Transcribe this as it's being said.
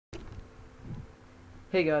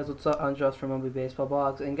Hey guys, what's up? I'm Josh from MLB Baseball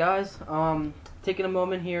Blogs, and guys, taking a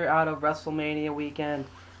moment here out of WrestleMania weekend,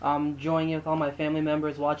 joining with all my family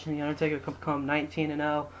members watching the Undertaker come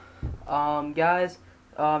 19-0. Guys,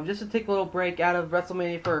 just to take a little break out of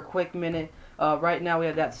WrestleMania for a quick minute. Right now we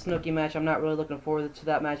have that Snooki match. I'm not really looking forward to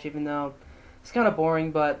that match, even though it's kind of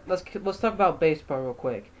boring. But let's talk about baseball real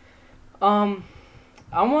quick.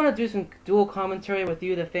 I want to do some dual commentary with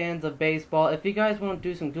you, the fans of baseball. If you guys want to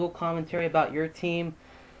do some dual commentary about your team,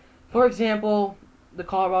 for example, the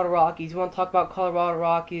Colorado Rockies, you want to talk about Colorado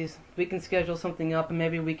Rockies, we can schedule something up and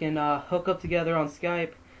maybe we can hook up together on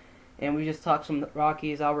Skype and we just talk some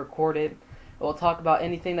Rockies. I'll record it. We'll talk about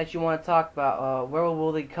anything that you want to talk about. Where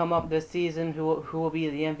will they come up this season? Who will be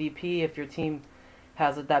the MVP if your team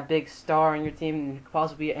has that big star in your team and could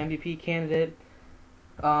possibly be an MVP candidate?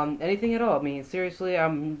 Anything at all. I mean, seriously,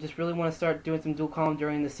 I'm just really want to start doing some dual column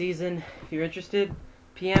during the season. If you're interested,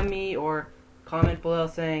 PM me or comment below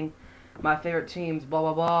saying my favorite teams, blah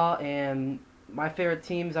blah blah, and my favorite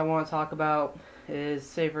teams I want to talk about is,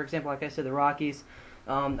 say for example, like I said, the Rockies.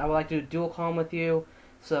 I would like to do dual column with you.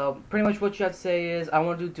 So pretty much what you have to say is, I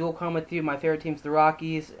want to do dual column with you. My favorite team's the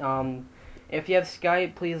Rockies. If you have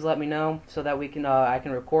Skype, please let me know so that we can I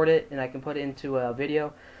can record it and I can put it into a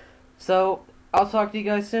video. So I'll talk to you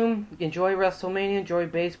guys soon. Enjoy WrestleMania. Enjoy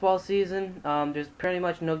baseball season. There's pretty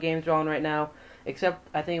much no games on right now, except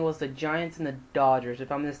I think it was the Giants and the Dodgers,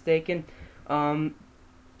 if I'm mistaken.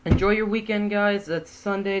 Enjoy your weekend, guys. It's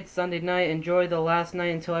Sunday night. Enjoy the last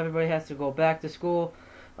night until everybody has to go back to school.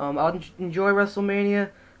 I'll enjoy WrestleMania,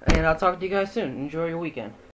 and I'll talk to you guys soon. Enjoy your weekend.